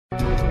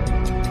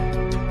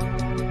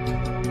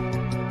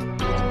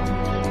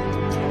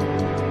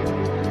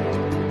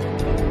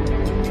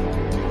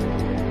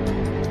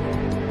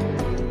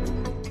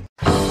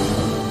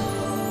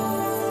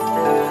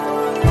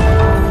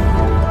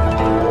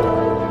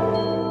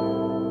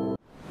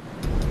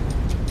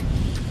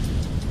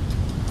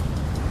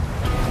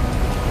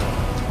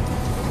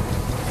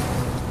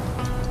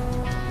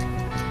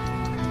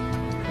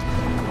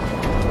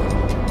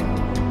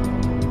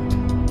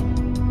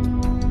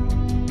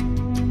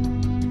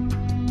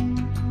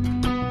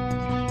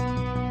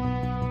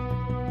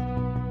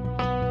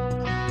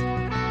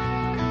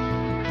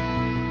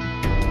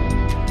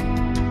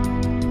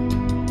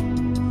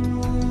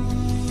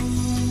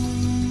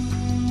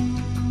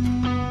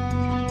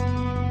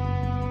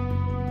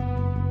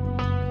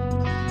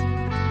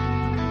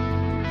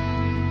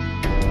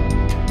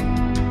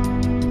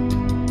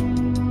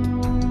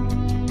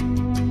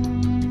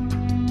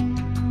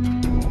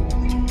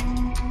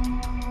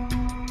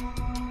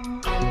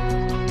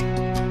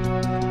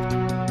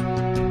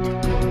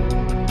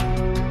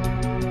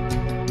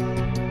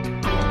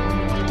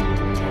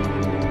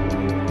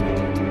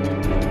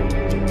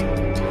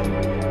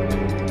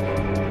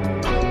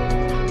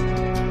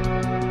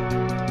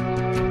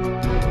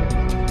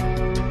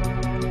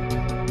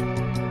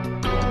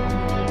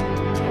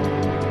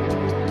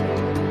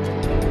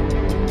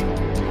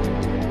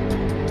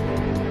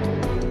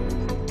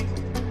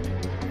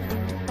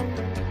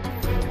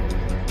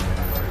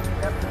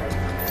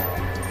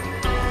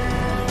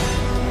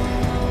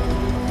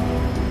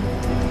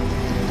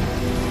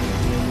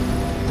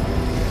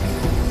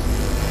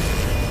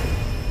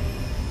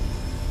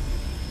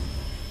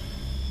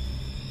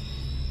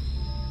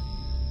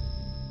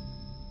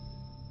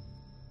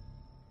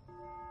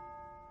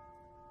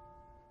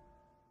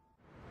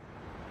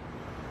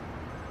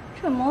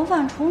这模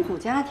范重组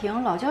家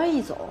庭老家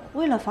一走，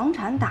为了房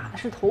产打的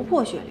是头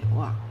破血流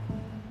啊！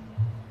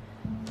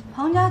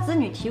庞家子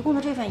女提供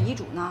的这份遗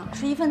嘱呢，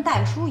是一份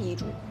代书遗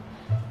嘱。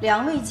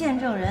2位见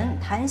证人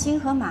谭鑫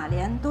和马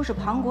莲都是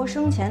庞国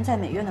生前在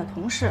美院的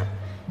同事，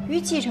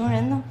与继承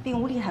人呢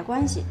并无利害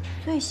关系，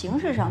所以形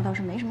式上倒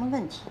是没什么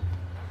问题。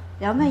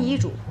2份遗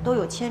嘱都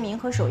有签名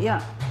和手印，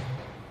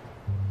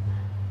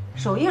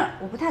手印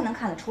我不太能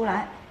看得出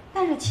来，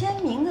但是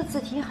签名的字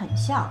体很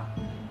像。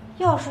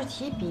要是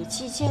提笔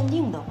迹鉴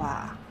定的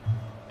话，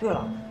对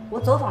了，我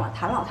走访了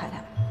谭老太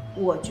太，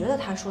我觉得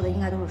她说的应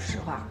该都是实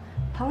话。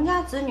庞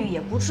家子女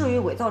也不至于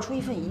伪造出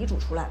一份遗嘱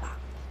出来吧？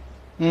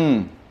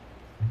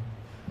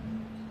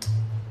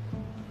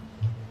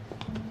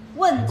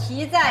问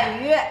题在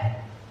于，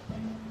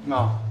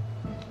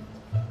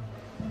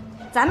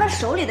咱们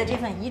手里的这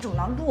份遗嘱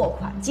呢，落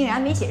款竟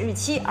然没写日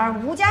期，而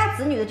吴家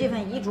子女的这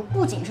份遗嘱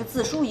不仅是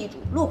自书遗嘱，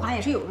落款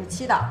也是有日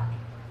期的。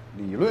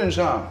理论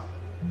上，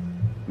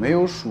没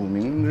有署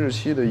名日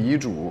期的遗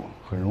嘱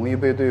很容易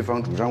被对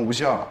方主张无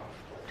效。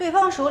对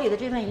方手里的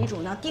这份遗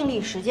嘱呢，订立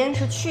时间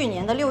是去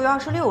年的6月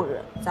26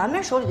日。咱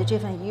们手里的这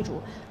份遗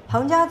嘱，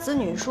庞家子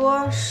女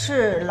说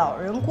是老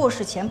人过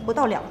世前不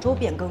到2周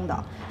变更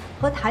的，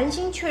和谭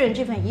鑫确认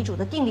这份遗嘱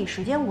的订立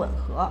时间吻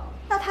合，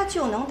那它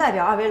就能代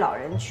表2位老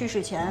人去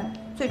世前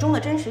最终的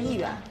真实意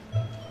愿。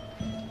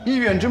意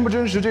愿真不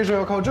真实，这事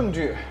要靠证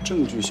据。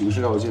证据刑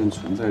事要件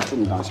存在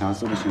重大瑕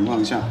疵的情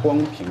况下，光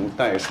凭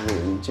代书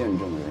人、见证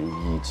人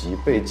以及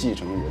被继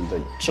承人的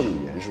证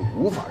言是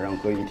无法让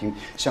合议庭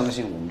相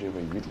信我们这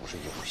份遗嘱是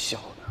有效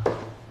的。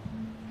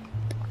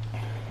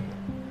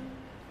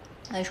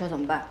那你说怎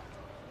么办？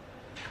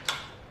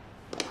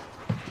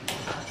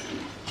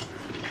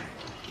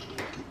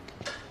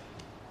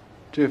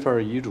这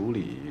份遗嘱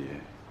里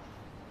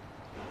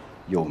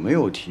有没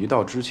有提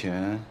到之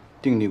前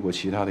订立过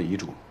其他的遗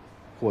嘱？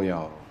或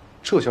要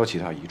撤销其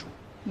他遗嘱？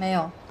没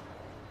有。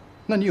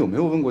那你有没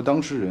有问过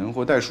当事人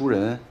或代书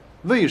人，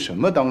为什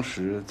么当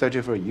时在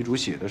这份遗嘱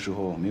写的时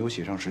候没有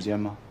写上时间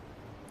吗？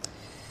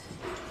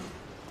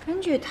根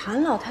据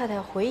谭老太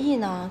太回忆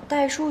呢，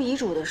代书遗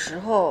嘱的时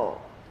候，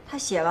她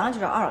写完了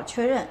就找2老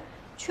确认，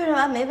确认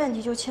完没问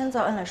题就签字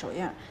摁了手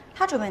印。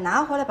她准备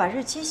拿回来把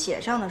日期写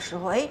上的时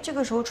候，这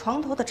个时候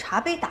床头的茶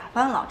杯打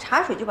翻了，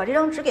茶水就把这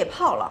张纸给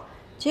泡了。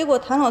结果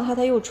谭老太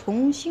太又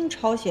重新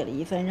抄写了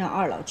一份，让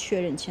2老确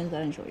认签字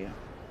摁手印。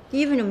第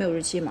一份就没有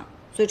日期嘛，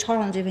所以抄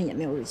上的这份也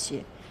没有日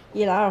期。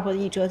一来二回的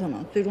一折腾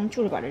呢，最终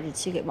就是把这日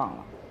期给忘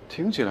了。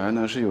听起来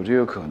呢是有这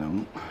个可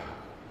能。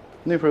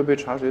那份被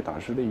茶水打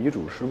湿的遗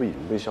嘱是不是已经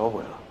被销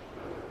毁了？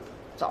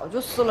早就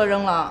撕了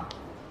扔了。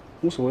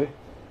无所谓，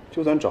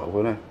就算找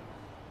回来，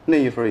那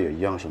一份也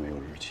一样是没有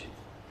日期。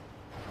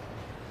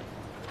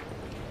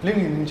另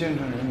一名见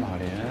证人马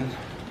莲，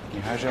你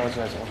还是要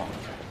再走访一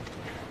下。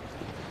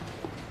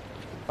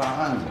办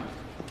案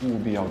子务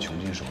必要穷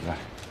尽手段。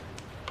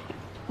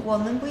我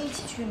们不一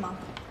起去吗？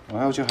我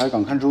还要去海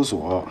港看守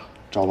所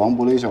找王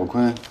博、雷小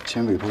坤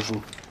签委托书。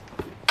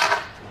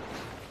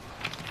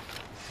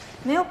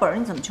没有本儿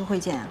你怎么去会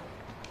见啊？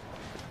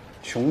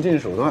穷尽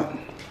手段。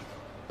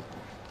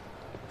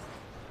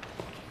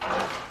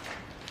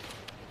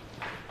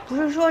不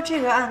是说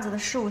这个案子的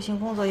事务性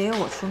工作也有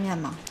我出面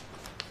吗？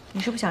你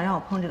是不想让我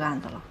碰这个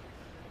案子了？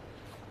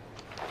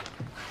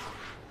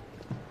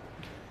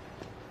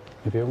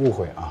你别误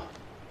会啊，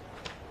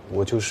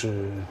我就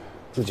是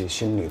自己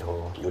心里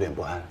头有点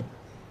不安。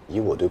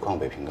以我对邝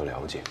北平的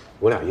了解，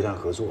我俩一旦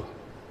合作，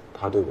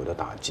他对我的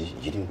打击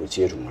一定会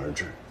接踵而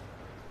至。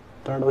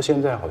但是到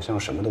现在好像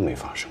什么都没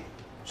发生，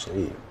所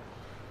以，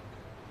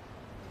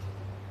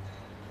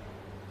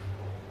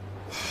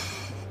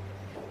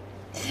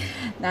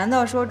难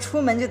道说出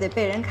门就得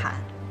被人砍，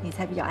你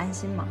才比较安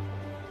心吗？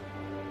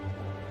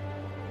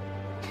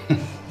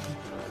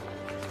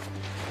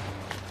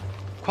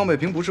邝北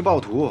平不是暴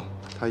徒，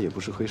他也不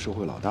是黑社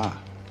会老大，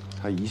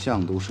他一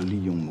向都是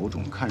利用某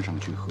种看上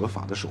去合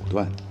法的手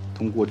段，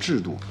通过制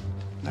度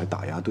来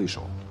打压对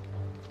手，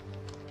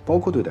包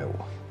括对待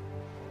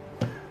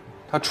我。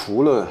他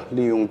除了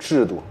利用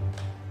制度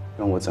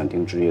让我暂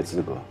停执业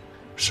资格，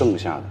剩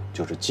下的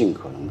就是尽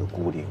可能的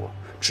孤立我，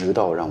直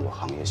到让我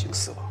行业性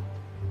死亡。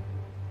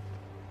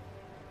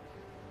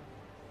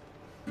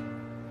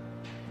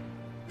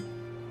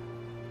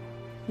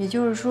也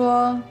就是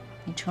说，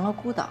你成了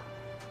孤岛，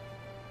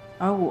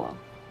而我，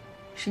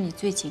是你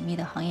最紧密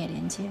的行业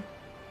连接。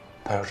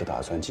他要是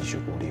打算继续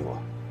孤立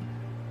我，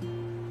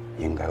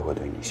应该会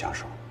对你下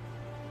手。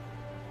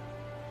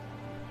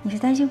你是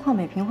担心邝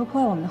北平会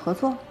破坏我们的合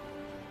作？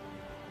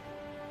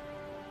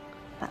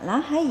本来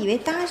还以为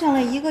搭上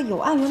了一个有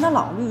案源的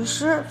老律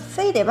师，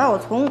非得把我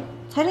从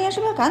财政研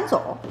身边赶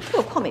走。这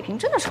个邝北平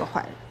真的是个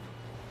坏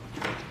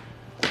人。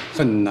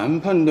很难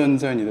判断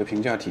在你的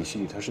评价体系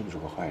里他是不是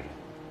个坏人。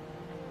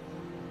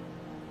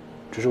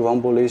只是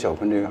王博、雷小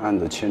坤这个案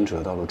子牵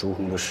扯到了朱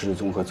红的失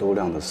踪和邹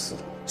亮的死，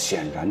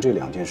显然这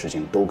2件事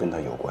情都跟他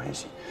有关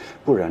系，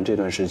不然这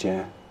段时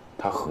间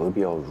他何必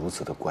要如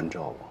此的关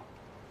照我？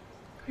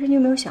可是你有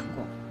没有想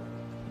过，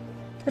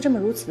他这么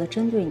如此的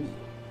针对你，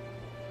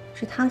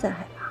是他在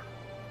害怕，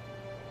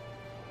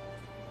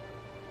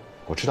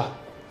我知道，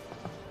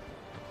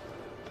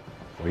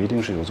我一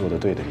定是有做得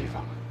对的地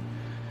方，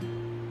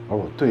而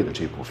我对的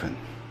这部分，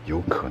有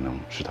可能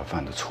是他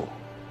犯的错。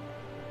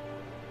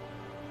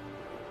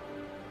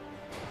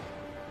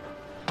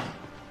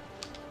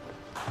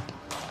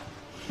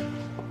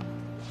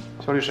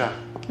肖律师，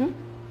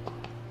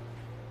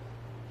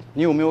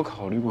你有没有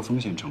考虑过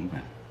风险成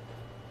本？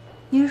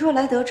你是说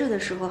来德智的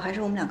时候，还是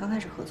我们俩刚开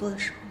始合作的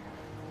时候？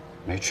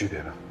没区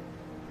别吧？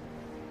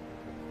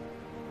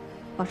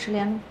保持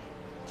联络。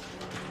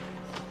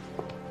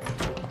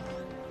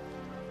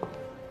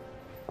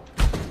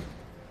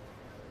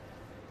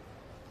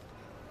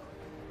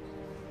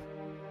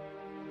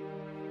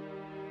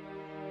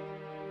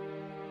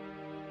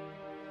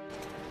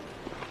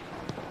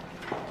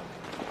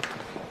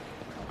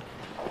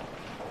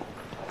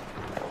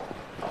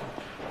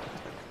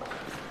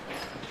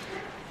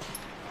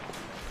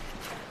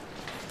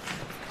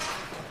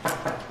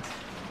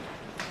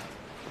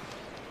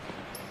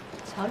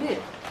乔律，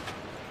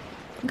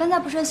你刚才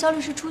不是跟肖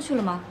律师出去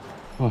了吗？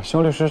哦，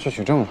肖律师去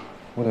取证了，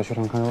我得去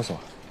趟看守所。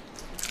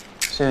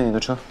谢谢你的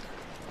车。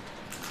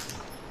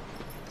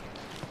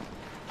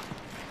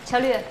乔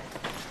律，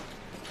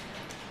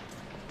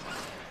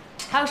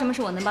还有什么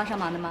是我能帮上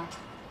忙的吗？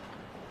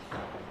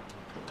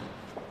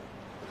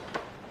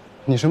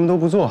你什么都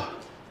不做，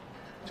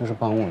就是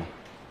帮我了。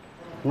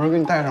门给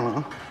你带上了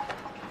啊。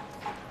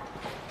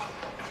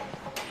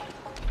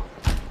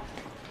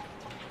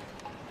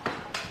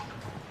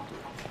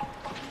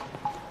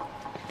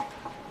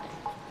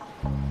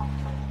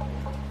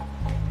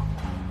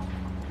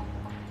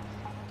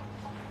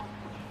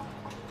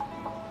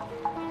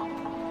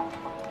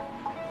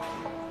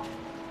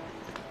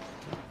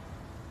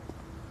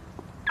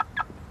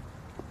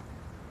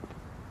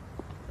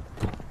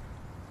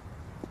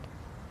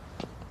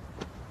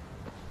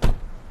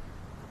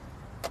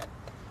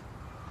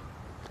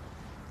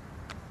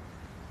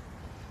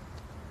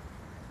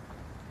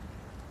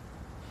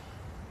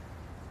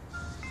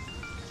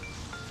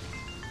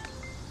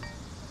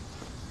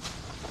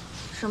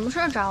什么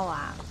事儿找我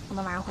啊？我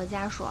等晚上回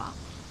家说。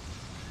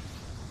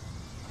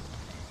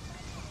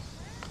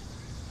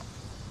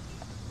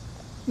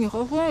你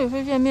和孙律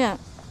师见面，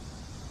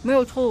没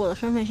有透露我的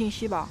身份信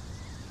息吧？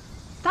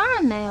当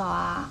然没有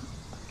啊。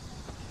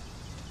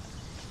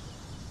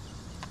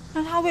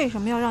那他为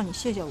什么要让你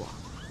谢谢我？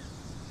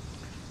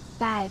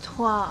拜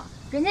托，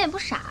人家也不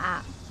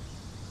傻。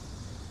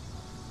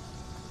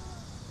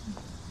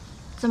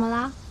怎么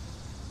了？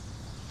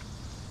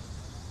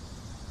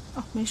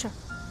哦，没事。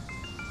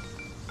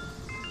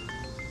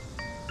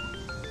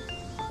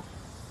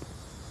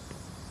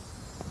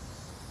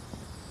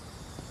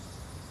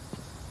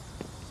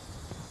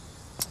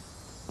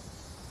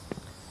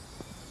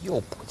又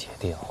不接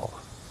电话，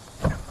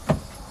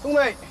东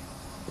北，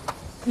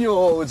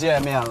又见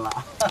面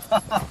了。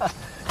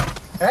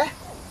哎，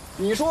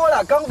你说我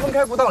俩刚分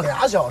开不到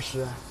2小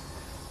时，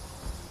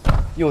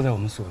又在我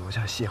们所楼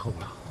下邂逅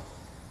了。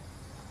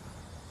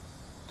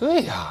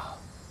对呀，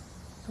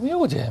怎么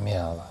又见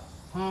面了？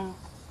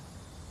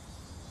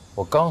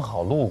我刚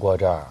好路过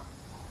这儿，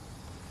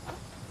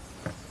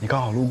你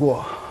刚好路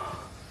过，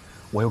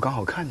我又刚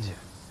好看见，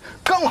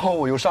刚好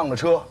我又上了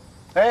车。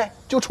哎，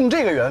就冲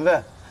这个缘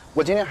分。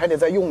我今天还得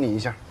再用你一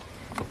下，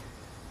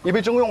你被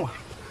征用了。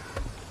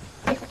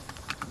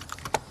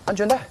安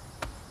全带，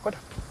快点，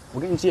我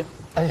给你系。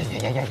哎呀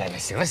呀呀呀呀！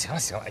行了行了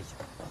行了，哎呀，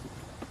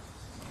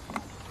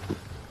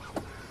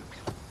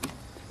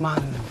慢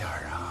点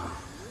啊！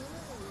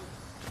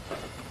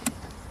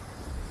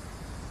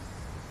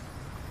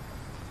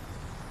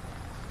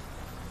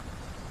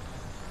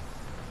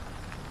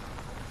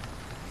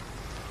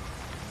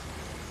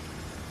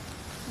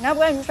你还不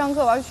赶紧去上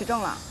课？我要去取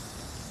证了。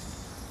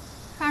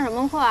上什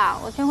么课啊？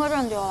我签合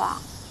证丢了。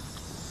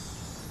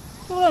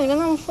丢了你跟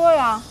他们说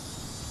呀。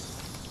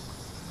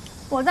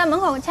我在门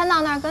口签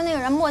到那儿跟那个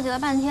人磨叽了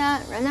半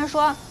天，人家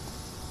说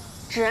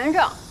只认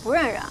证不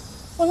认人。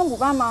我能补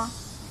办吗？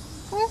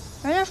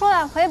人家说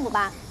了可以补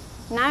办，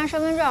你拿着身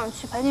份证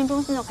去培训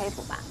中心就可以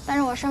补办。但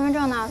是我身份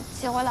证呢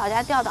寄回老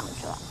家调档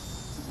去了，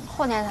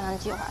后天才能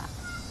寄回来。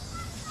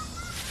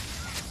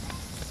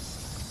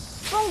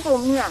真够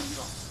面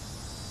子。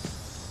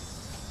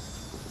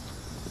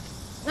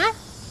哎，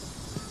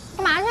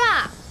干嘛去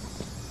啊？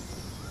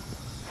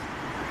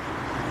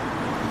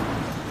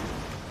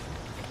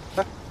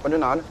来，把这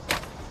拿着，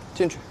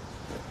进去。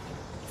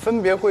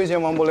分别会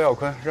见王博、雷小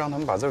坤，让他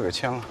们把字给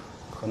签了，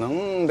可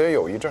能得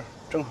有一阵儿。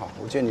正好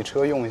我借你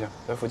车用一下，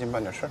在附近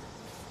办点事儿。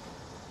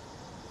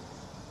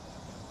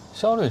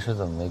肖律师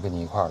怎么没跟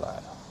你一块儿来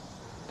啊？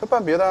他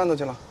办别的案子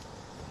去了。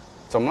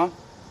怎么了？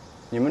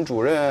你们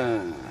主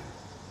任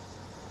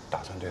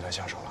打算对他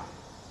下手了？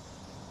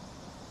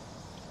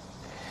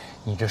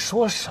你这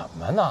说什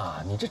么呢？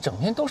你这整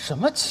天都什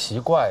么奇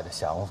怪的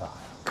想法呀？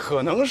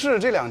可能是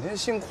这2天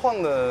姓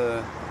邝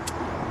的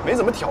没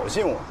怎么挑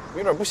衅我，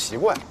有点不习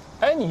惯。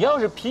哎，你要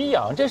是皮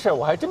痒这事儿，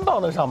我还真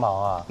帮得上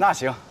忙啊。那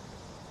行，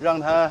让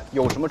他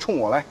有什么冲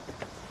我来。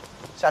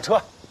下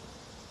车。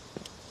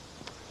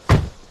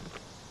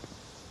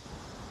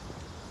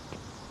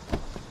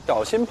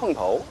小心碰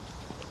头。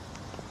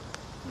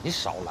你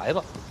少来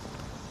吧！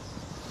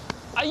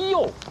哎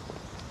呦！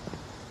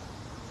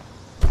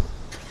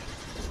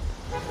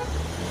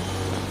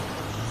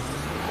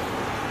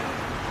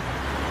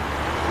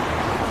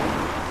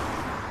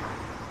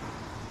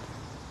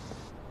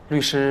律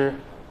师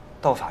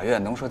到法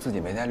院能说自己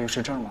没带律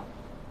师证吗？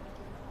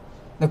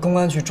那公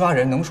安去抓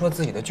人能说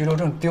自己的居留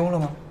证丢了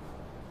吗？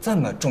这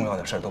么重要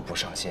的事儿都不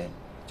上心，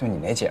就你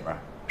那姐们儿，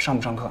上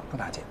不上课不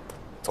打紧。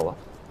走吧，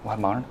我还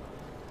忙着呢。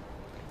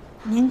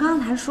您刚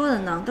才说的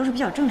呢，都是比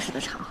较正式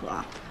的场合，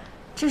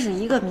这是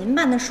一个民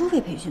办的收费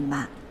培训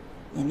班，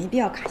也没必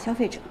要卡消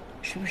费者，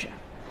是不是？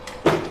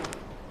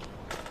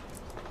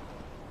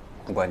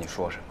不管你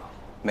说什么，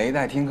没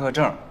带听课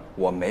证，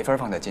我没法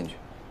放他进去。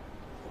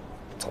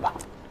走吧。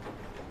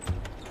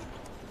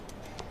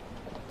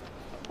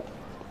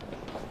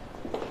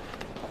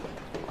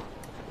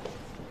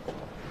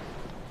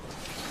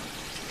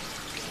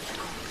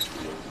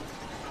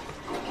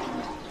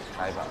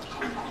来一把。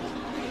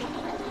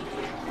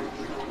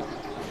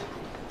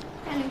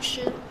戴律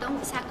师，等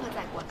我下课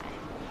再过来。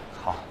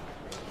好。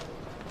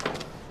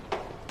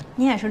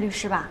您也是律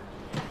师吧？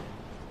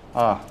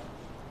啊。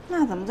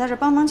那怎么在这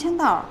帮忙签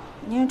到？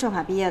您是政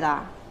法毕业的？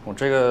我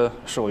这个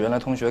是我原来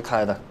同学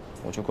开的，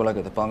我就过来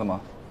给他帮个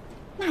忙。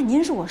那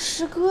您是我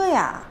师哥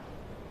呀？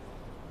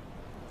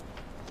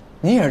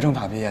你也是政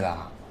法毕业的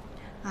啊？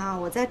啊，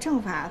我在政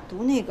法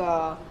读那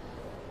个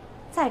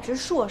在职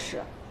硕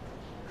士。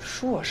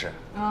硕士？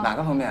哪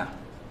个方面啊？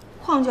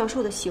邝教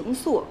授的刑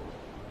诉。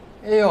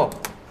哎呦，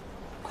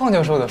邝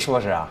教授的硕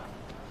士啊？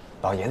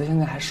老爷子现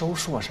在还收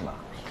硕士吗？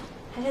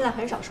他现在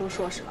很少收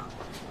硕士了，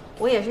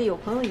我也是有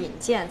朋友引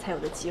荐才有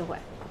的机会。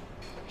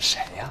谁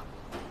呀？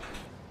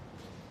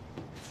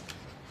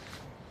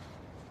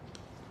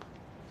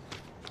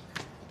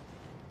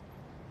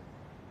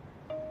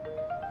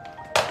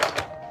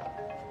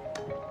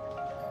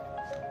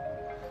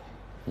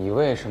你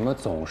为什么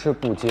总是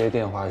不接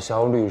电话，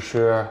肖律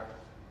师？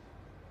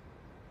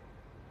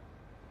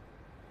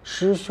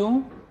师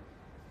兄？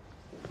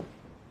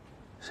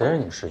谁是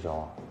你师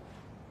兄啊？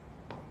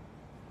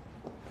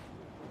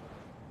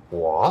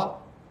我？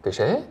给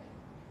谁？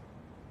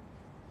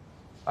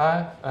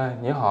哎哎，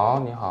你好，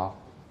你好。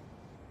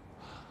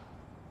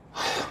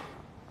哎呀，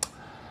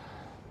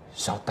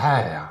小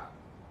戴呀，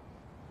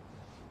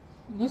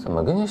你怎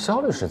么跟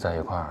肖律师在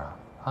一块儿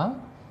啊？啊？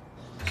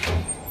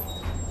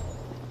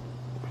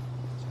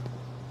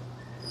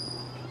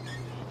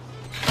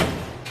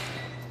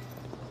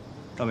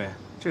赵敏，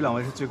这两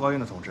位是最高院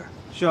的同志，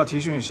需要提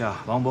讯一下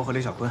王博和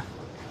李小坤。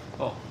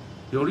哦，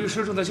有律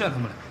师正在见他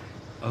们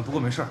俩。不过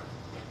没事儿，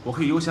我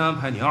可以优先安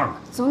排你二位。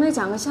总得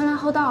讲个先来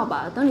后到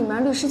吧，等里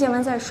面律师见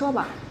完再说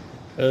吧。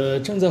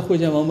正在会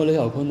见王博、雷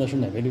小坤的是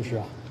哪位律师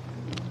啊？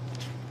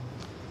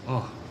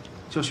哦，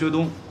叫薛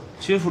东，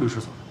金富律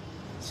师所。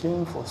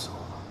金富所，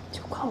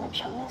就邝美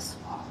平那所。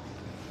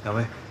两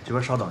位这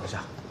边稍等一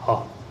下。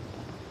好。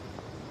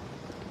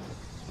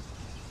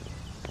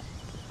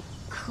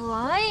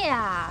可以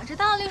啊，这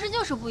当了律师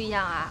就是不一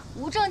样啊，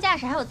无证驾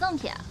驶还有赠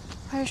品。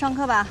快去上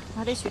课吧，我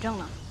还得取证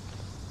呢。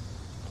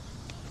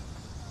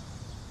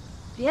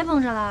别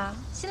绷着了，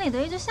心里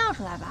得意就笑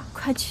出来吧。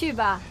快去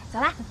吧，走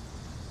啦。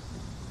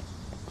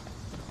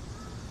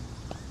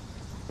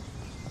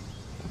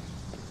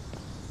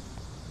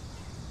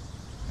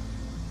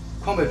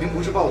匡北平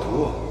不是暴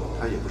徒，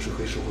他也不是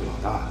黑社会老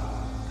大，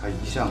他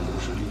一向都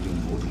是利用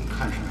某种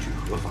看上去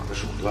合法的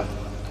手段，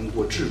通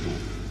过制度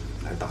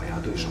来打压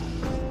对手。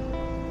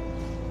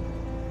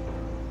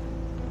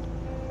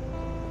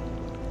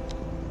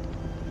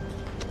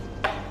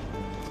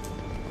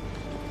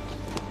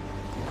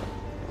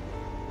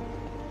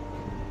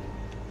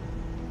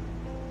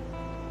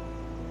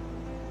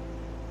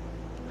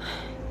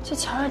这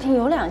乔少廷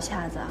有两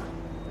下子啊，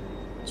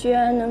居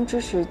然能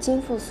指使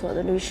金富所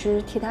的律师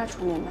替他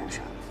出面办事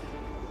儿。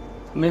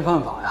没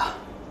办法呀，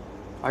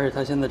而且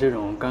他现在这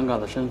种尴尬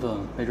的身份，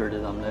没准对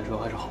咱们来说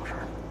还是好事儿。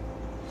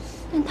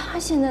但他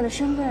现在的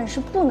身份是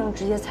不能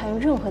直接参与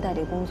任何代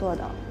理工作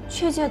的。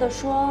确切的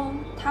说，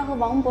他和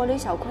王博、李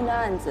小坤的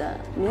案子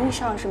名义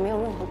上是没有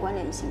任何关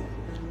联性的。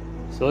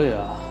所以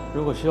啊，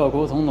如果需要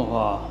沟通的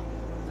话，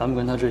咱们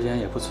跟他之间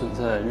也不存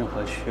在任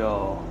何需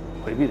要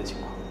回避的情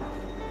况。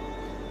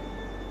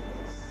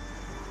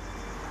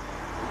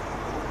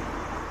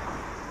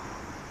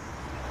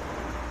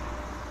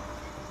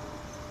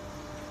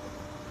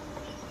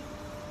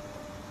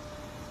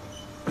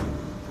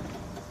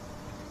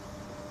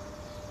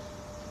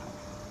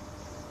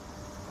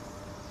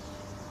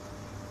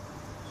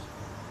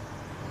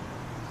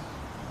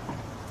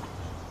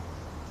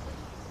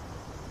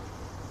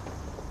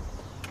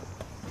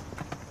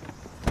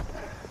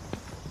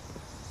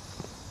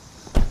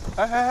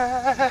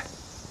哎！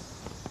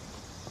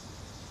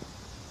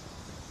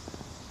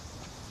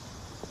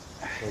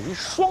我一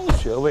双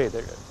学位的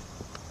人，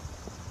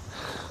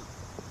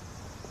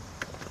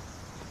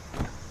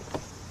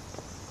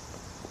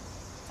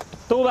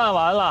都办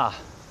完了，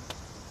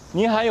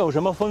您还有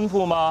什么吩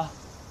咐吗？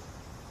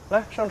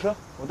来上车，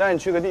我带你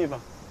去个地方。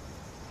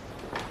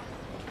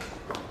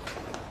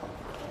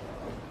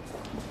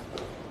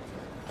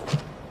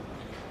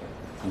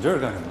这儿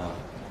干什么呢？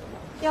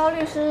姚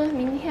律师，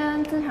明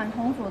天资产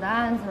重组的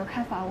案子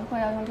开法务会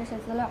要用这些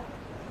资料。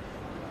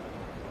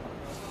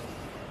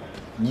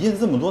你印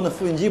这么多，那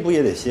复印机不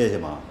也得歇歇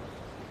吗？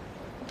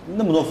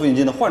那么多复印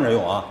机呢，换着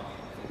用啊，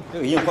别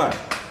给印坏了。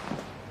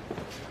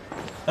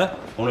哎，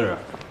洪律师，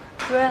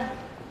主任，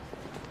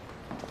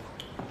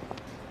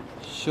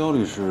肖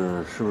律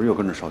师是不是又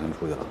跟着少廷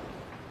出去了？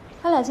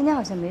他俩今天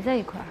好像没在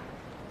一块儿。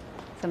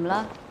怎么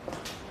了？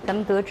咱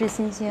们得知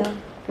新星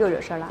又惹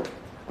事儿了？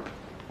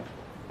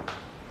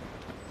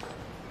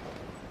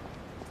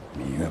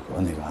芈月阁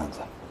那个案子，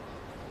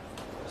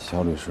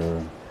肖律师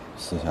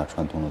私下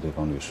串通了对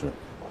方律师，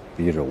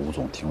逼着吴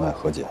总庭外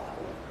和解了，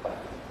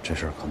这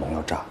事儿可能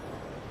要炸。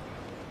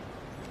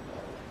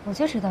我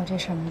就知道这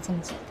事儿没这么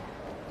简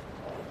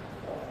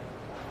单。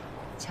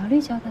乔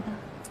丽教他的？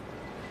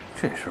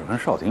这事儿跟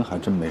少廷还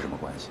真没什么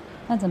关系。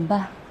那怎么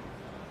办？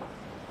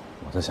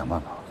我再想办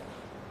法。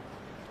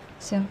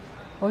行，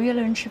我约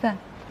了人吃饭，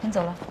先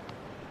走了。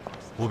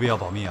务必要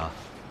保密啊。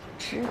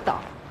知道。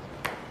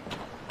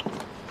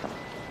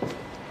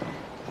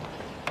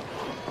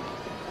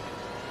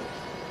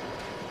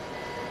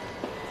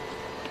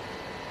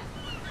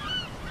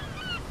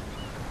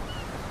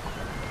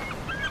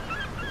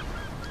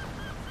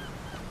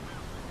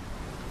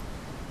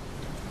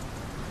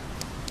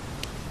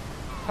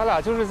他俩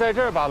就是在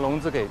这儿把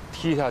笼子给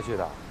踢下去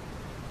的。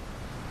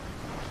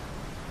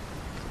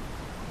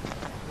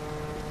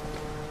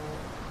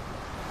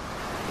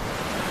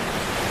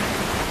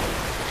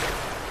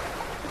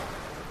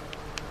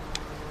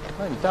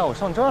那你带我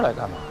上这儿来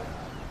干嘛呀？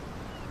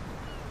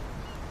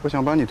我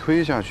想把你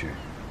推下去，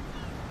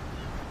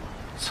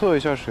测一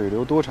下水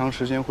流多长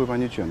时间会把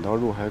你卷到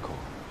入海口。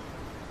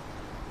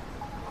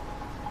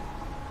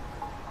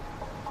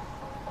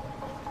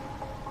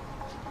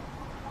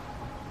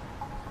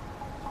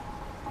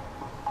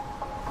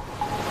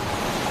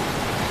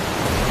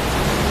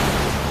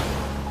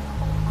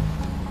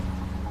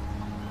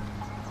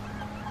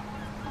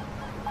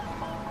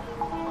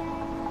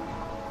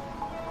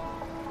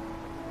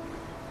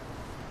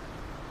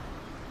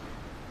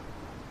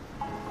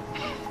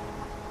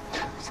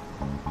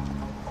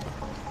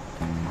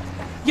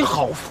你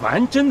好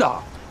烦，真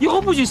的，以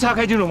后不许瞎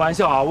开这种玩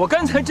笑啊！我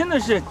刚才真的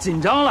是紧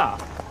张了。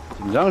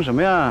紧张什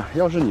么呀？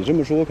要是你这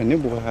么说，我肯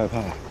定不会害怕。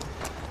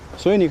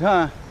所以你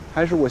看，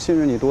还是我信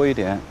任你多一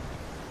点。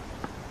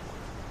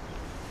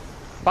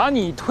把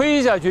你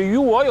推下去与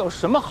我有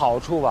什么好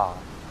处吧？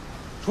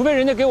除非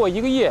人家给我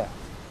1个亿，啊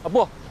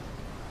不，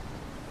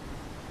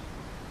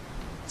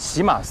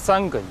起码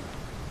3个亿，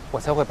我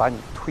才会把你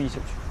推下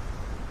去。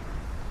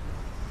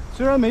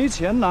虽然没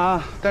钱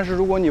拿，但是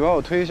如果你把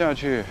我推下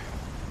去，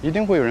一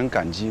定会有人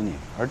感激你，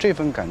而这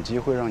份感激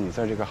会让你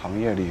在这个行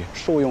业里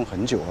受用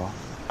很久哦。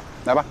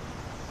来吧。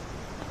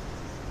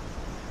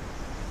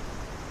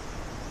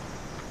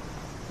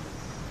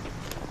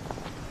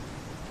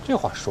这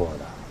话说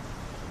的。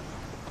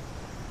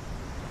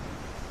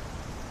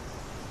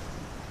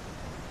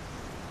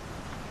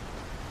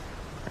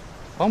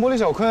王伯李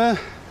小坤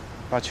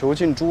把囚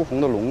禁朱红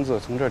的笼子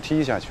从这儿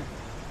踢下去，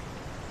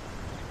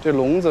这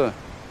笼子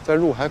在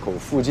入海口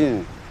附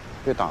近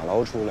被打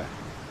捞出来。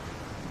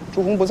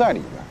朱红不在里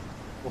边，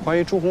我怀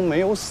疑朱红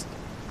没有死，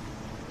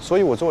所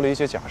以我做了一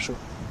些假设。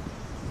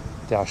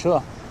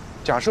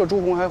假设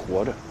朱红还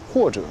活着，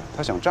或者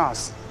他想诈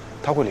死，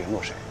他会联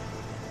络谁？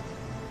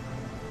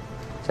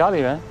家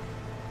里人。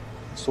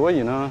所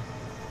以呢，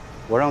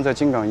我让在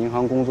京港银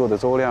行工作的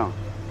邹亮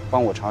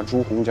帮我查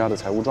朱红家的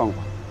财务状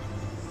况，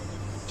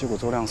结果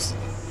邹亮死了。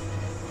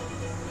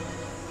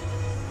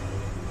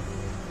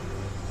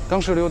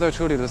当时留在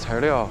车里的材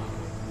料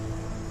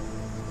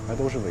还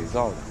都是伪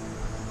造的。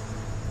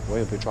我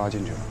也被抓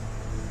进去了。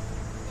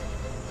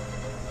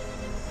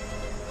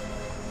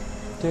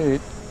这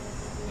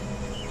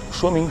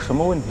说明什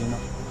么问题呢？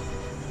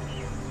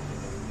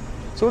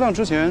邹亮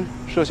之前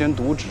涉嫌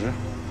渎职，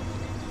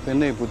被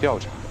内部调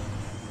查，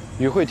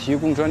与会提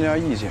供专家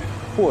意见，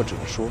或者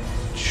说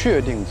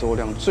确定邹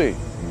亮罪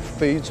与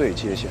非罪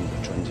界限的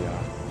专家，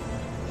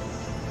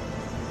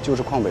就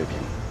是邝北平。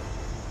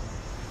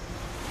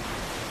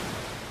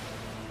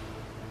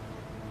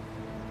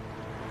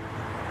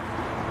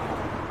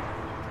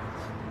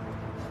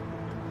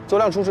邹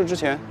亮出事之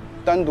前，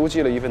单独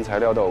寄了一份材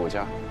料到我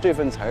家。这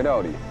份材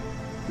料里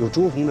有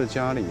朱红的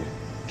家里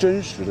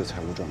真实的财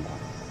务状况，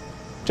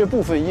这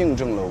部分印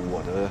证了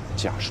我的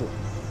假设。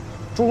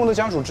朱红的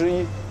家属之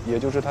一，也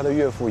就是他的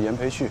岳父严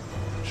培旭，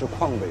是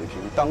邝北平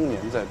当年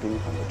在滨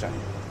海的战友。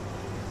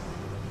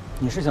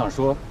你是想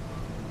说，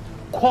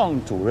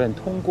邝主任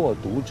通过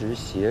渎职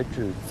挟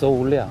制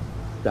邹亮，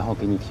然后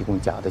给你提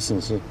供假的信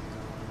息，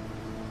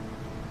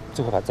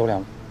最后把邹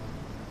亮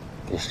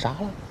给杀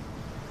了？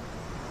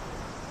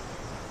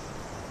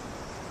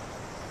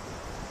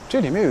这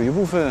里面有一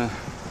部分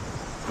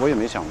我也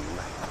没想明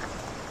白。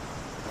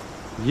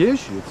也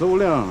许邹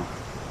亮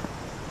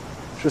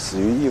是死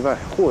于意外，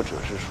或者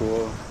是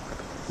说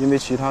因为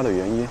其他的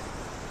原因。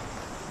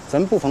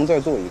咱不妨再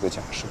做一个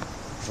假设：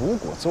如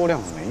果邹亮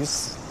没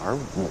死，而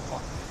我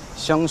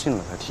相信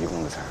了他提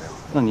供的材料。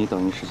那你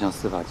等于是向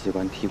司法机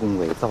关提供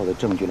伪造的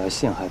证据来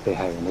陷害被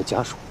害人的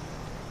家属。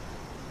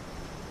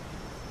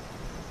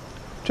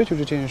这就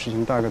是这件事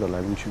情大概的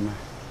来龙去脉。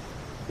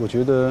我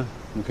觉得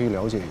你可以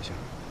了解一下。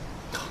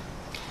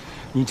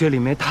你这里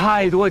面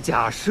太多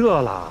假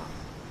设了。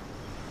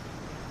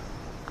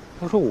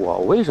要说我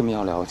为什么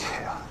要了解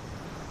呀？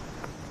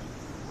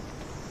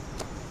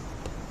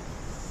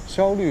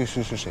肖律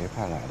师是谁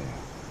派来的呀？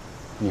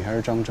你还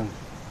是张正？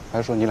还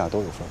是说你俩都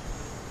有份？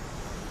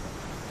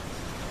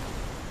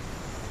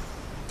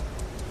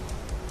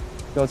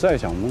要再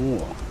想蒙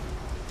我，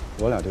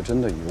我俩就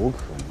真的有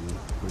可能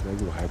会在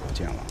入海口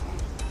见了。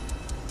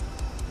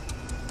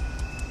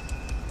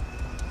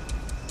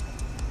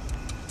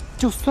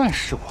就算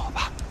是我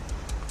吧。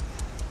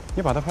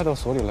你把他派到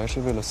所里来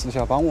是为了私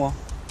下帮我？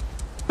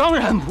当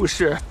然不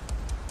是。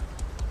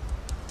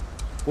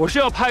我是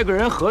要派个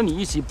人和你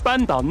一起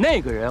扳倒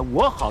那个人，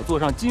我好做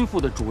上金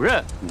富的主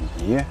任。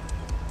你，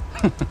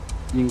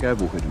应该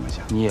不会这么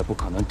想。你也不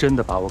可能真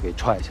的把我给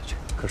踹下去。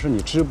可是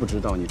你知不知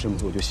道，你这么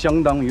做就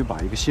相当于把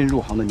一个新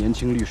入行的年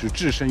轻律师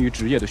置身于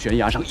职业的悬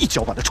崖上，一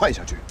脚把他踹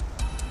下去。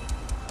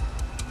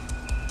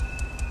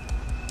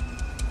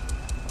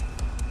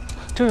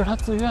这是他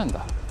自愿的。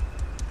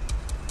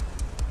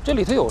这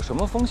里头有什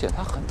么风险，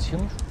他很清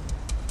楚。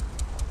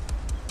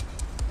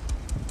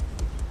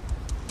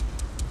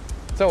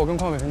在我跟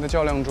邝北平的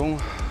较量中，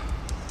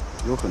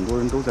有很多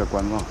人都在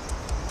观望，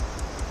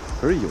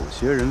而有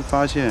些人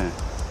发现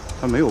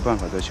他没有办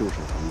法再袖手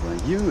旁观，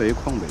因为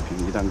邝北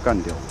平一旦干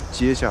掉我，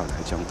接下来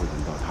将会轮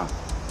到他。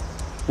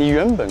你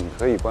原本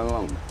可以观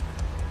望的，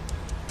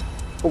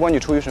不管你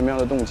出于什么样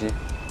的动机，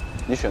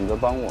你选择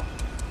帮我，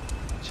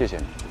谢谢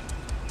你。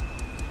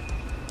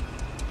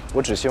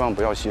我只希望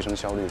不要牺牲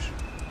肖律师。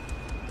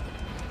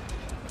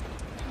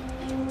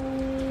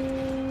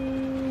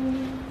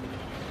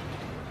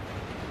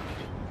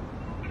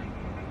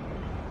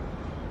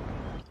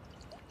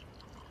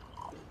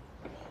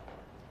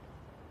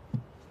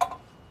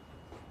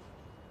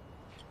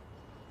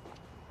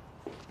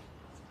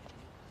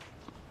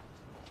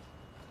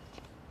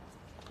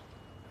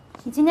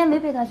你今天没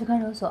陪他去看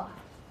守所？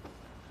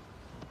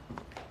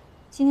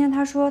今天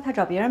他说他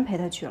找别人陪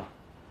他去了。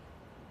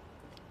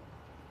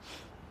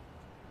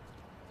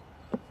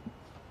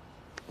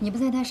你不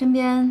在他身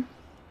边，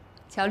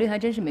乔律还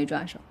真是没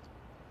抓手。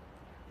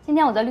今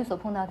天我在律所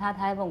碰到他，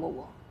他还问过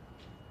我。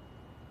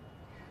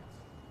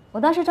我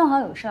当时正好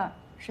有事儿，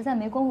实在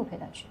没工夫陪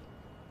他去。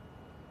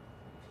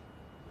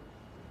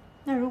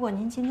那如果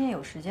您今天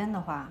有时间的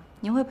话，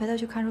您会陪他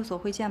去看守所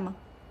会见吗？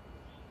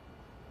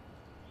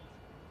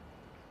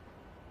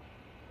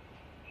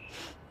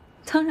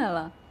当然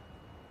了，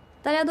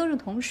大家都是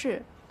同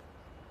事，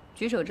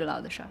举手之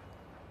劳的事儿。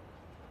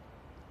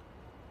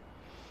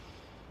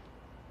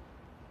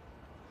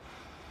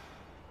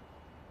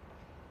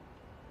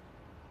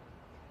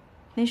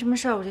没什么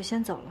事儿，我就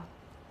先走了。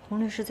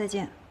洪律师再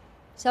见。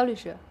肖律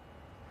师，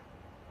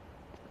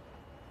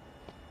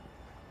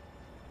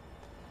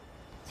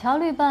乔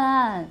律办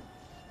案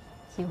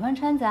喜欢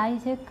掺杂一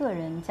些个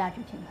人价值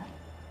评判，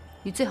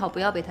你最好不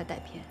要被他带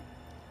偏，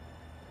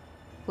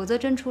否则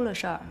真出了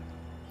事儿，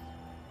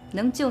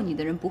能救你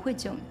的人不会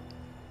救你，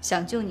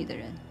想救你的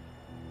人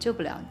救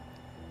不了你。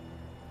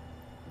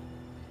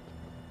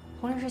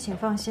洪律师，请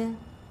放心，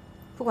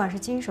不管是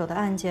经手的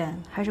案件，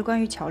还是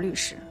关于乔律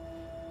师，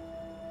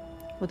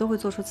我都会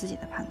做出自己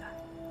的判断。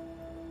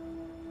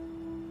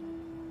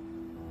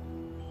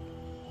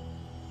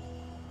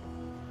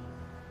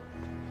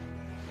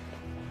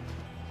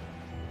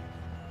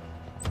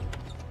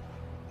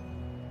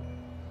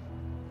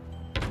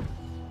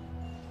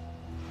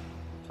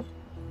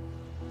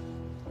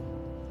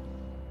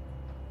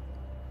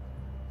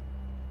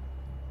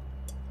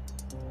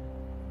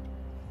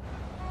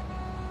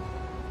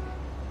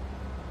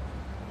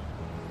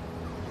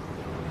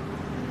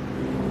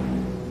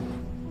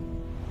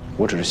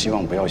我只是希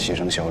望不要牺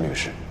牲肖律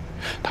师，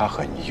他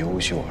很优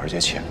秀，而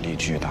且潜力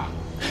巨大。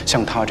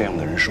像他这样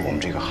的人是我们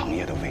这个行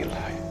业的未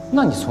来。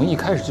那你从一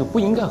开始就不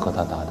应该和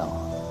他搭档啊！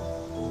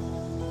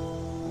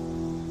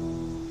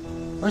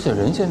而且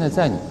人现在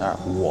在你那儿，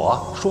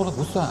我说了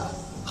不算，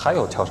还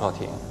有乔绍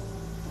廷。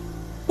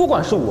不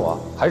管是我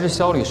还是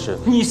肖律师，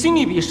你心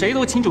里比谁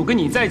都清楚，跟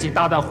你在一起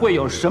搭档会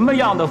有什么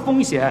样的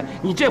风险。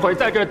你这会儿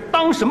在这儿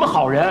当什么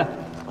好人？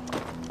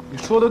你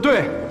说的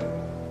对。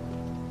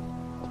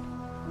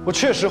我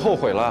确实后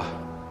悔了，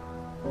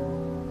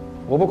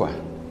我不管，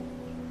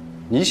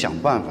你想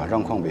办法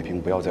让邝北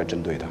平不要再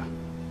针对他。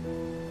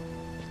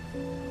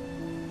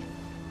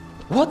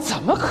我怎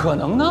么可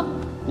能呢？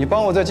你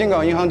帮我在京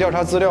港银行调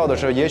查资料的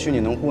事，也许你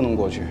能糊弄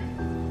过去，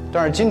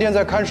但是今天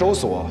在看守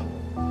所，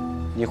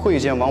你会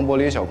见王博、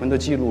李小坤的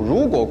记录，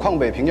如果邝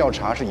北平要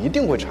查，是一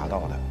定会查到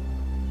的。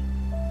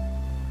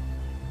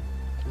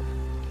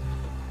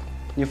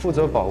你负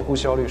责保护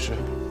肖律师，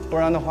不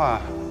然的话，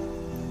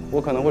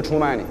我可能会出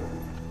卖你。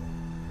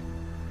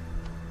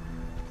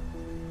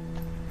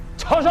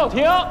乔绍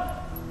廷，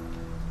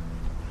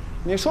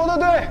你说的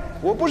对，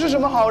我不是什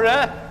么好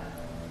人。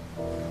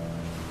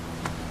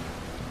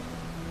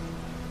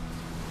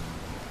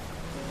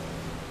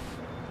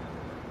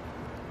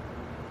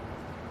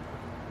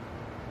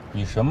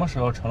你什么时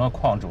候成了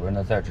邝主任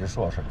的在职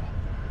硕士了？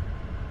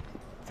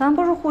咱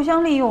不是互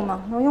相利用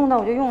吗？能用到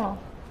我就用了。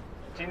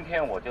今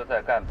天我就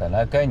在干本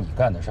来该你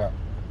干的事儿。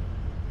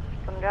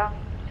怎么着？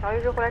乔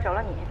律师回来找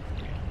了你，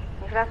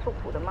你是来诉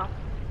苦的吗？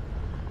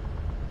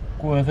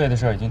顾问费的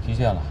事儿已经提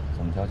现了，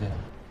怎么交接？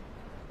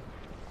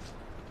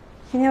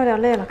今天有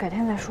点累了，改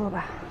天再说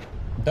吧。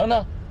你等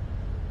等，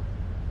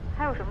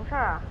还有什么事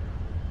儿啊？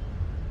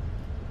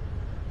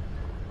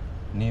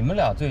你们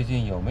俩最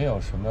近有没有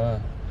什么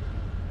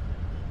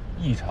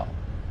异常？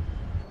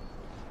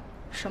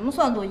什么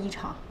算作异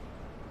常？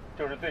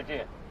就是最近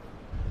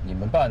你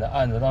们办的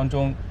案子当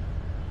中，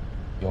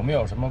有没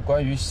有什么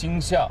关于星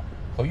象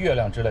和月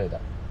亮之类的？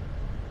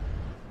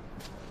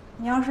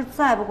你要是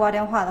再不挂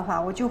电话的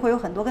话，我就会有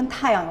很多跟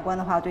太阳有关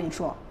的话对你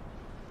说。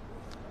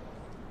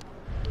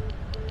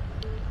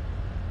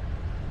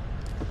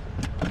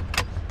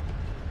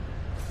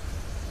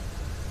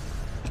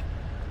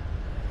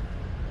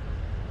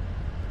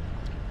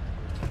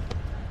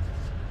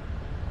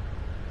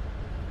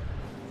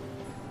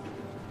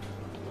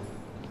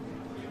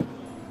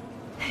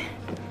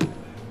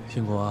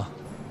辛苦啊！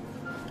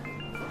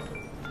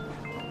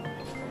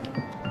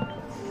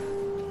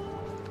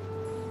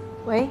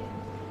喂，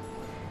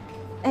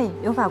哎，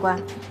刘法官，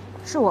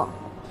是我。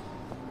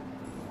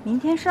明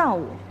天上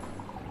午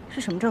是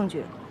什么证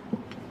据？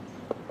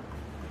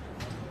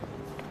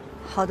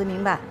好的，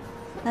明白。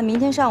那明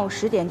天上午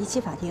10点，第7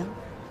法庭。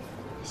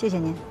谢谢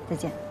您，再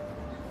见。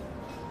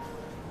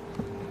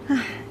唉，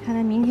看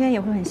来明天也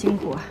会很辛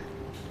苦啊。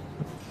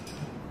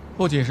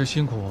不仅是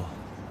辛苦，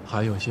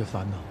还有一些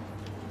烦恼。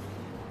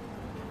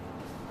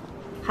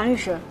韩律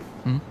师，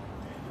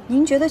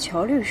您觉得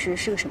乔律师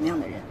是个什么样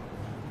的人？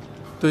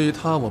对于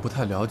他，我不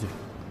太了解。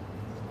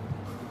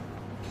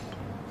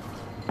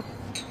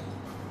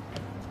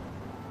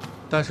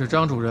但是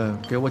张主任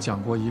给我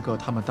讲过一个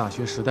他们大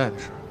学时代的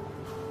事儿。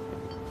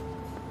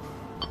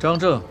张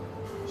正、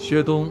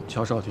薛东、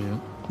乔绍廷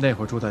那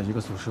会儿住在一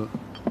个宿舍，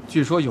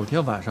据说有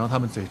天晚上他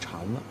们嘴馋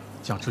了，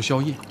想吃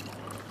宵夜。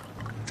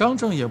张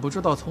正也不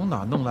知道从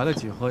哪弄来了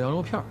几盒羊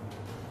肉片，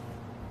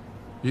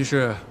于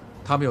是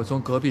他们又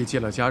从隔壁借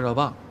了加热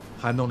棒，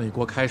还弄了一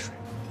锅开水，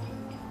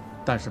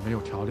但是没有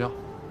调料。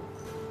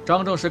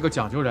张正是个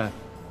讲究人，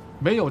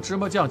没有芝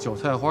麻酱、韭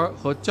菜花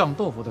和酱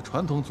豆腐的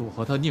传统组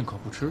合，他宁可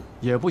不吃，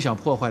也不想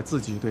破坏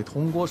自己对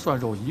铜锅涮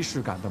肉仪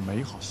式感的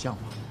美好向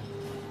往。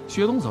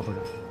薛东则不然，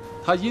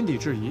他因地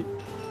制宜，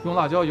用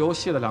辣椒油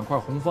卸了2块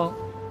红方，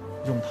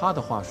用他的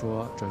话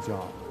说，这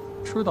叫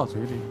吃到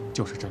嘴里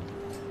就是真理。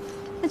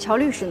那乔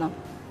律师呢？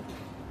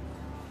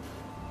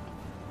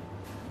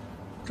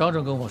张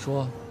正跟我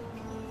说，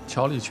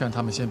乔丽劝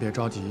他们先别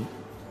着急，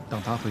等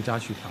他回家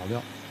去调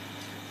料。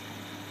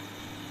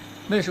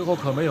那时候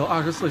可没有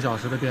24小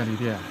时的便利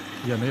店，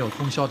也没有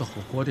通宵的火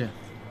锅店。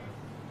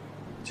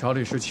乔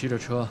律师骑着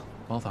车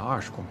往返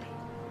20公里，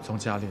从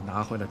家里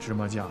拿回了芝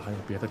麻酱，还有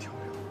别的调料。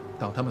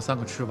等他们3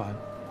个吃完，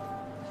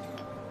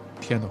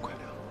天都快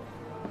亮。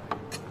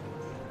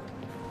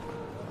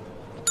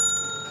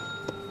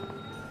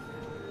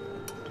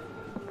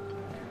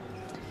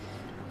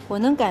我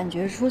能感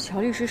觉出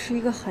乔律师是一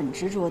个很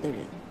执着的人。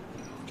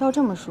照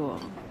这么说，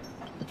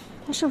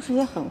他是不是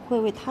也很会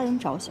为他人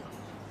着想？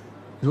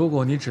如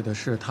果你指的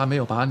是他没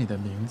有把你的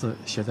名字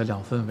写在2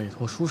份委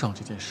托书上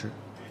这件事，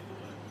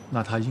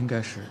那他应该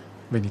是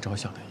为你着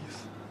想的意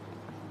思。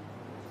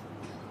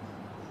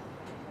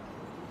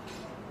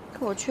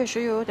可我确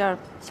实又有点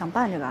想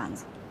办这个案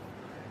子。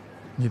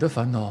你的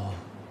烦恼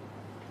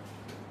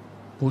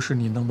不是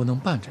你能不能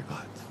办这个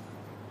案子，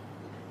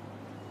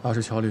而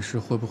是乔律师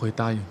会不会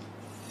答应你。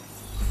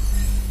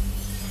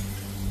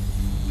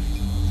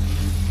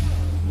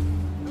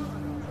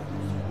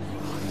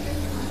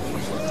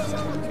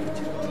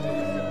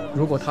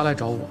如果他来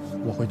找我，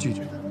我会拒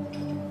绝的。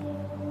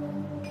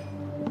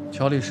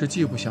乔律师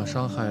既不想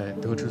伤害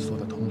德智所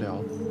的同僚，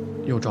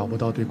又找不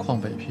到对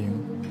邝北平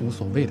无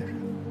所谓的人，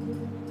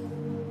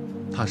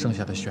他剩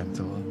下的选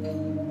择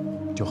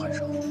就很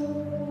少。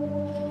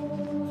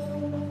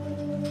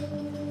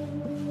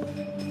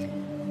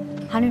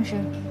韩律师，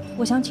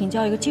我想请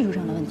教一个技术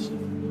上的问题。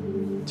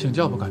请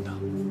教不敢当，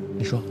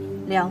你说。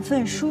 2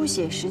份书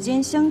写时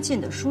间相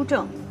近的书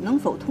证能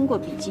否通过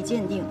笔迹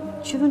鉴定，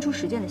区分出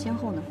时间的先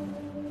后呢？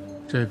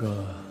这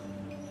个，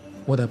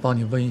我得帮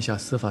你问一下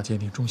司法鉴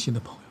定中心的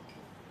朋友。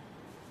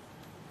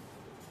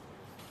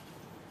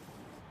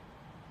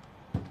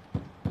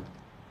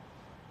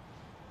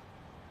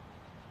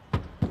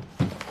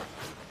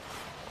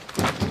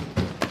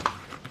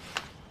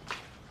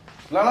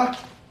来，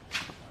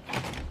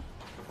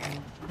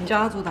你家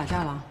阿祖打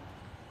架了？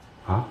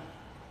啊？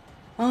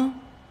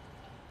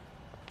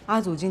阿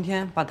祖今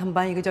天把他们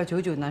班一个叫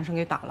99的男生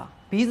给打了，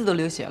鼻子都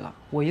流血了。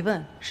我一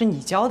问，是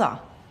你教的。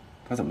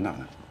他怎么打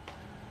的？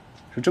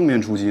是正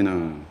面出击呢，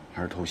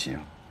还是偷袭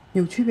啊？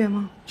有区别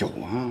吗？有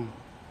啊。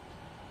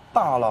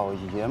大老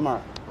爷们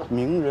儿，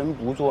明人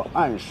不做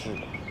暗事，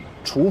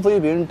除非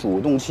别人主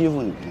动欺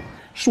负你。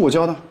是我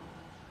教的。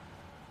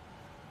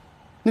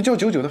那叫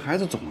99的孩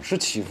子总是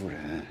欺负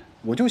人，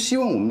我就希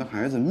望我们的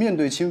孩子面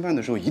对侵犯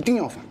的时候一定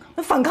要反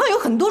抗。反抗有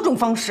很多种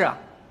方式啊。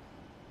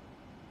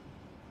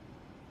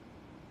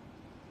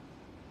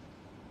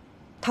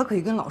他可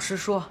以跟老师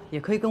说，也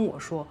可以跟我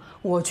说，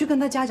我去跟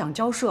他家长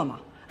交涉嘛，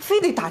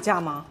非得打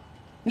架吗？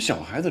你小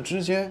孩子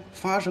之间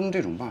发生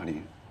这种霸凌，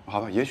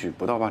好吧，也许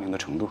不到霸凌的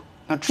程度，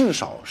那至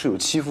少是有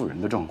欺负人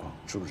的状况，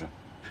是不是？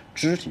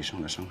肢体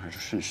上的伤害是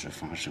瞬时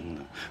发生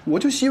的。我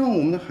就希望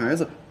我们的孩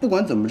子不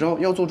管怎么着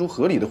要做出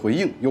合理的回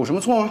应，有什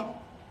么错吗？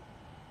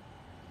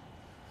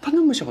他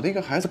那么小的一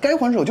个孩子，该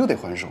还手就得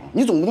还手，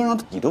你总不能让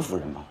他以德服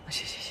人吧？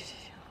行，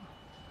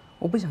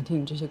我不想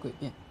听你这些诡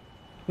辩。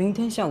明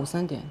天下午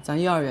3点，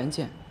咱幼儿园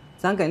见，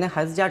咱给那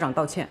孩子家长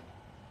道歉，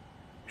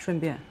顺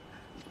便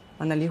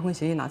把那离婚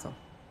协议拿走。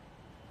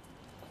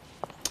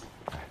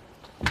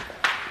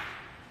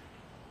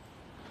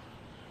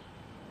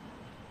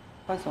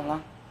关锁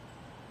了。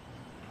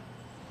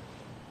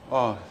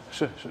哦，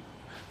是，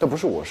但不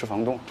是我，是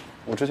房东。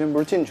我之前不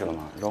是进去了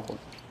吗？然后，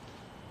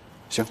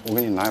行，我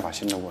给你拿一把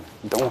新的过来，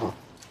你等我啊。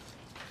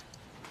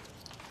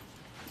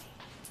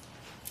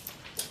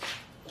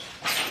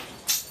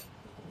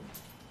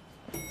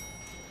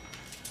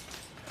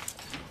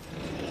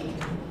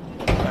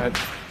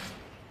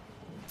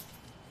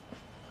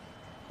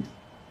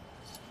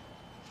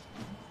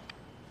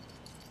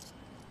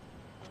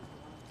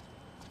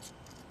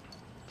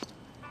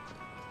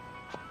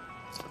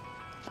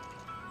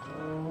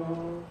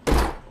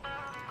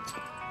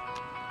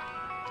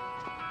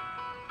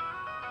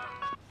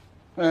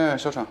哎，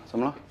小厂，怎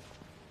么了？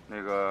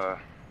那个，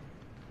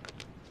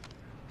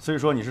虽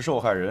说你是受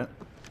害人，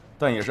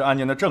但也是案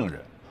件的证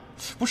人。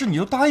不是，你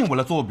都答应我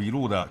来做笔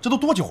录的，这都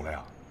多久了呀？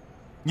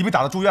你被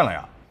打到住院了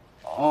呀？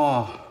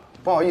哦，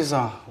不好意思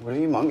啊，我这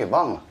一忙给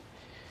忘了。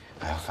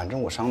哎呀，反正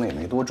我伤的也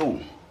没多重。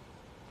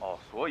哦，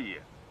所以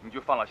你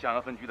就放了向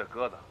阳分局的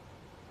鸽子？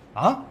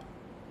啊？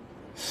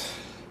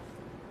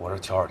我说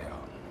乔二婷，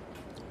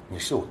你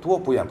是有多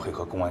不愿配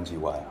合公安机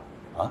关呀？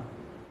啊？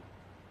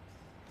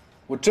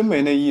我真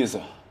没那意思。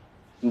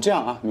你这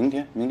样啊，明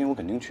天我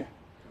肯定去。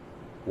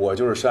我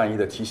就是善意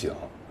的提醒，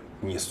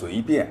你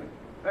随便。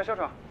哎，校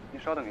长，你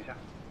稍等一下。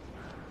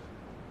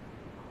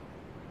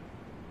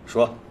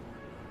说。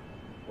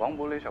王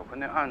博、雷小坤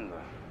那案子，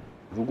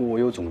如果我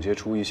有总结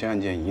出一些案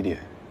件疑点，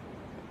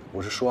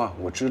我是说啊，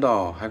我知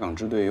道海港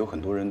支队有很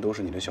多人都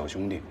是你的小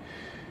兄弟，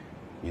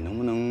你能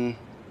不能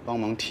帮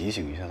忙提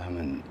醒一下他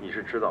们？你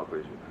是知道规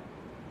矩的。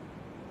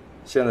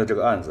现在这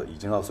个案子已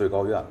经到最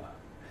高院了，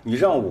你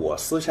让我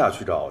私下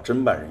去找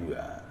侦办人员，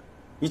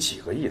你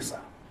几个意思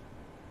啊？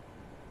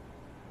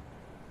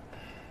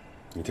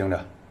你听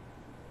着，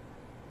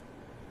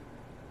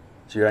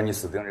既然你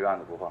死定这个案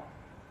子不放，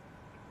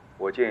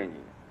我建议你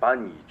把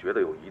你觉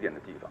得有疑点的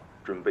地方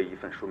准备一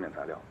份书面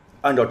材料，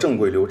按照正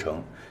规流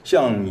程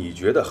向你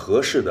觉得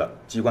合适的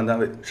机关单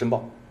位申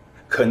报，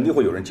肯定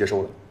会有人接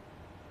收的。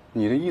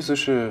你的意思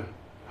是，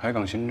海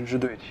港刑侦支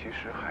队其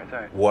实还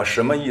在……我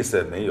什么意思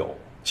也没有，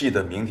记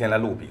得明天来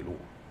录笔录。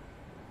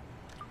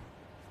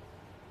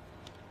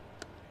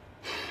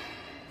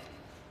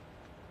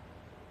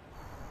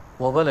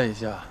我问了一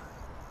下，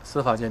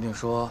司法鉴定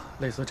说，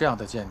类似这样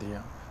的鉴定，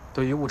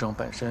对于物证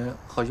本身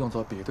和用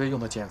作比对用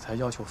的检材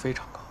要求非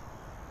常高，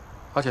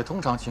而且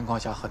通常情况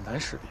下很难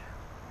识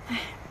别。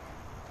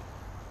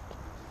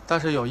但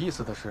是有意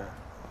思的是，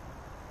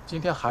今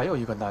天还有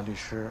一个男律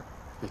师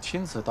也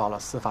亲自到了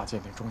司法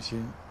鉴定中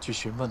心去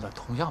询问了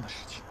同样的事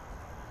情。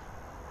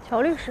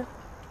乔律师，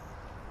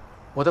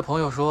我的朋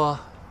友说，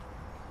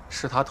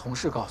是他同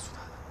事告诉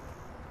他的，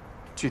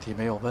具体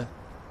没有问，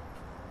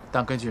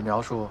但根据描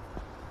述，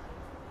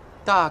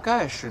大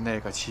概是那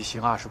个骑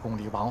行20公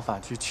里往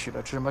返去取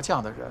了芝麻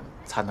酱的人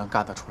才能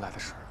干得出来的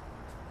事儿。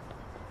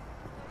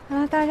看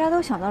来大家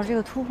都想到这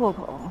个突破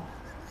口，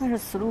但是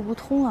此路不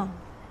通啊。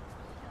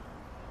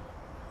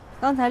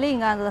刚才另一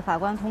个案子的法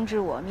官通知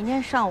我，明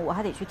天上午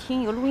还得去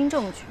听一个录音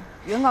证据，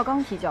原告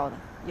刚提交的，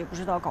也不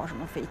知道搞什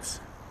么飞起。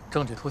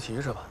证据突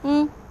袭是吧？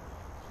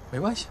没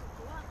关系。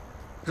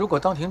如果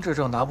当庭质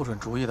证拿不准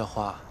主意的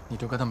话，你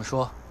就跟他们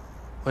说，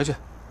回去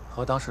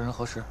和当事人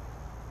核实。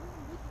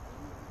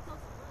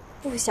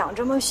不想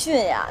这么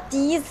训呀，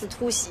第一次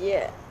突袭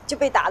就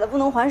被打得不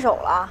能还手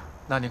了。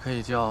那你可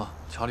以叫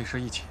乔律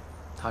师一起，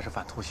他是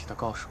反突袭的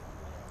高手。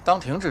当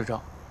庭质证，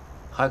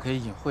还可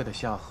以隐晦地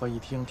向合议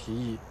厅提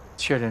议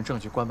确认证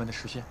据关门的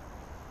时限。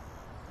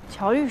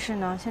乔律师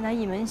呢，现在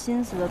一门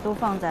心思的都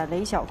放在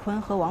雷小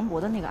坤和王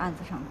博的那个案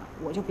子上面，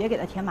我就别给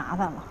他添麻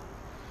烦了。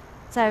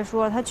再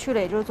说他去了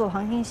也就是做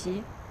旁听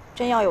席，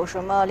真要有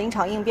什么临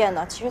场应变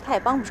的，其实他也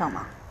帮不上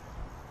忙。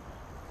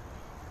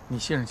你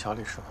信任乔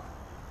律师吗？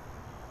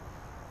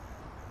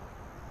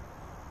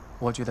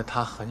我觉得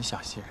他很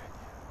想信任你。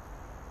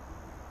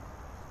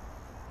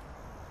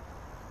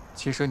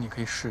其实你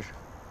可以试着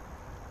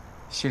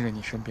信任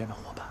你身边的伙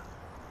伴。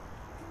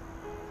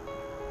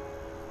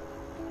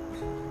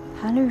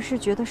韩律师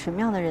觉得什么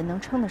样的人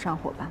能称得上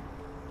伙伴？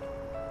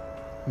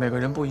每个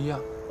人不一样，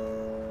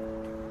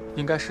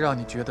应该是让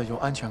你觉得有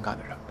安全感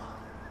的人吧。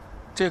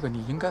这个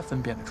你应该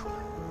分辨得出来。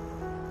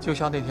就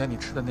像那天你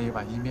吃的那一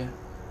碗意面，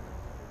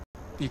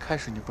一开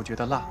始你不觉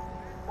得辣，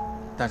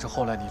但是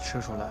后来你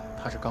吃出来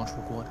它是刚出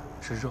锅的，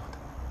是热的。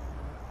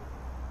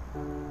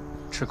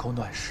吃口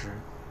暖食，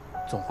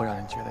总会让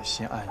人觉得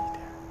心安一点。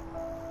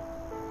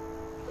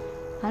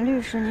韩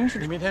律师，您是？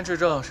你明天质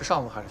证是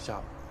上午还是下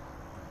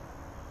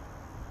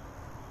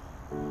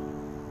午？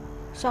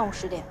上午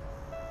10点。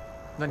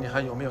那你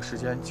还有没有时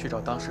间去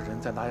找当事人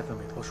再拿一份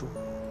委托书？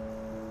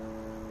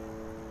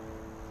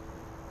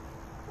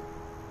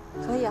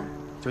可以啊。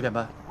9点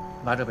半，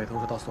拿着委托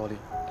书到所里，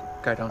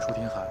盖章出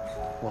庭函，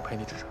我陪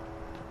你质证。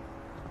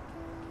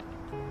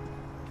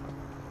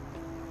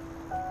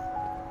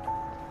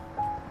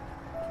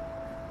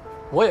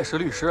我也是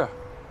律师。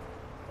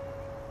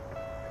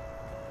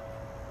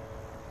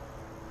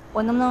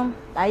我能不能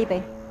来一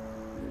杯？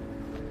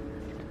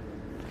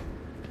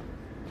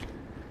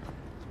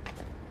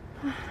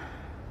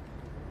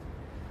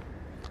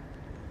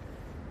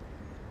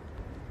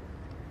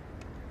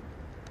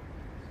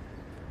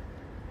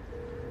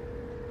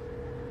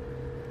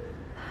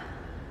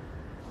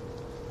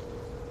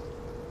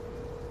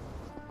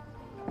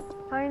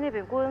关于那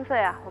笔顾问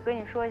费啊，我跟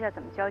你说一下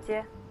怎么交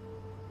接。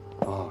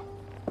啊，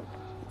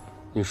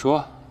你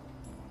说。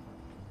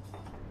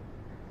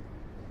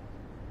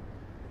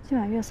今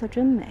晚月色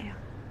真美啊！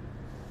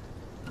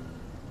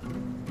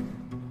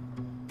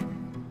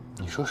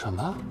你说什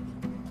么？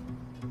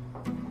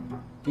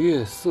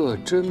月色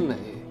真美。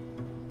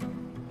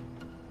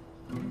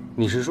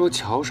你是说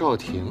乔绍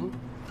廷？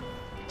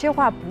这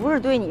话不是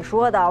对你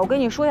说的，我跟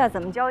你说一下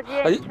怎么交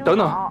接。哎，等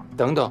等，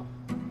等等。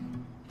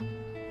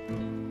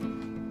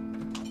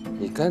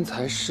你刚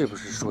才是不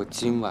是说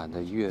今晚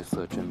的月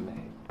色真美？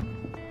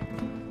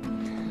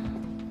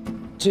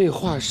这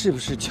话是不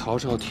是乔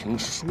绍廷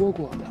说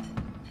过的？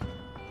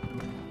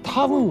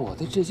他问我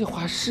的这些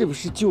话是不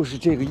是就是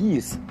这个意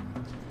思？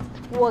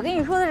我跟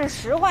你说的是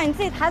实话，你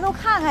自己抬头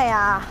看看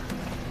呀。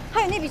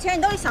还有那笔钱，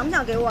你到底想不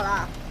想给我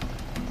了？